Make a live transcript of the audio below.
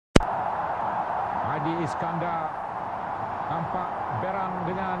Hardi Iskandar nampak berang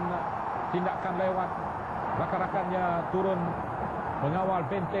dengan tindakan lewat. Rakan-rakannya turun mengawal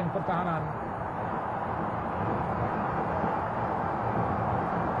benteng pertahanan.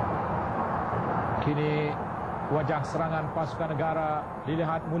 Kini wajah serangan pasukan negara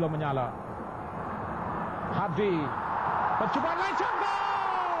dilihat mula menyala. Hardi, percubaan lancang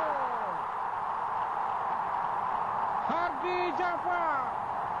gol! Hardi Jaafar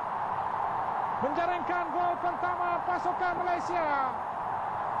menjaringkan gol pertama pasukan Malaysia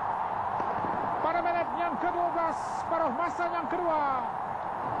pada minit yang ke-12 paruh masa yang kedua.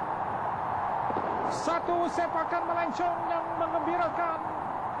 Satu sepakan melencong yang mengembirakan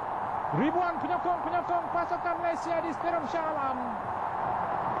ribuan penyokong-penyokong pasukan Malaysia di Stadium Shah.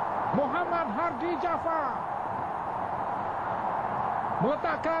 Muhammad Hardi Jaafar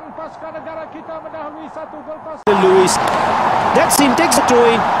meletakkan pasukan negara kita mendahului 1-0. Lewis, that's him, takes the throw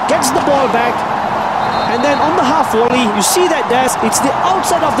in, gets the ball back, and then on the half volley, you see that it's the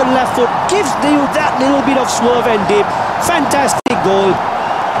outside of the left foot, gives you that little bit of swerve and dip. Fantastic goal.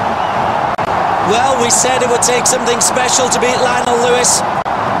 Well, we said it would take something special to beat Lionel Lewis.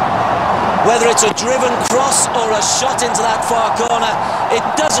 Whether it's a driven cross or a shot into that far corner, it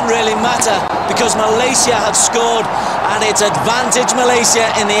doesn't really matter because Malaysia have scored and it's advantage Malaysia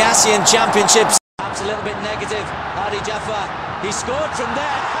in the ASEAN Championships. Perhaps a little bit negative. Hardi Jaafar, he scored from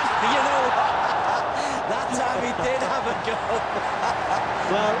there. You know, that time he did have a go.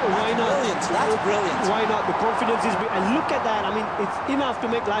 Well, why not? Brilliant, that's brilliant. Why not? The confidence is big. And look at that. I mean, it's enough to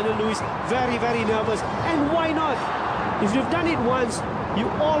make Lionel Lewis very, very nervous. And why not? If you've done it once, you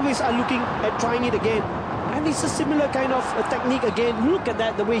always are looking at trying it again. And it's a similar kind of technique again. Look at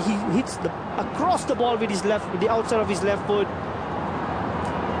that, the way he hits across the ball with his left, with the outside of his left foot.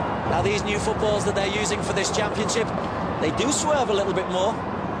 Now these new footballs that they're using for this championship, they do swerve a little bit more.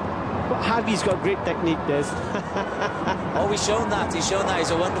 But Harvey's got great technique, Des. Oh, he's shown that. He's shown that.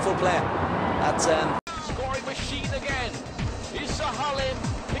 He's a wonderful player. That's scoring machine again. Is Shah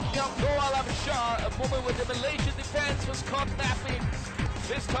picking up goal of Shah, a moment when the Malaysian defense was caught napping.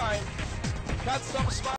 This time, can't stop smiling.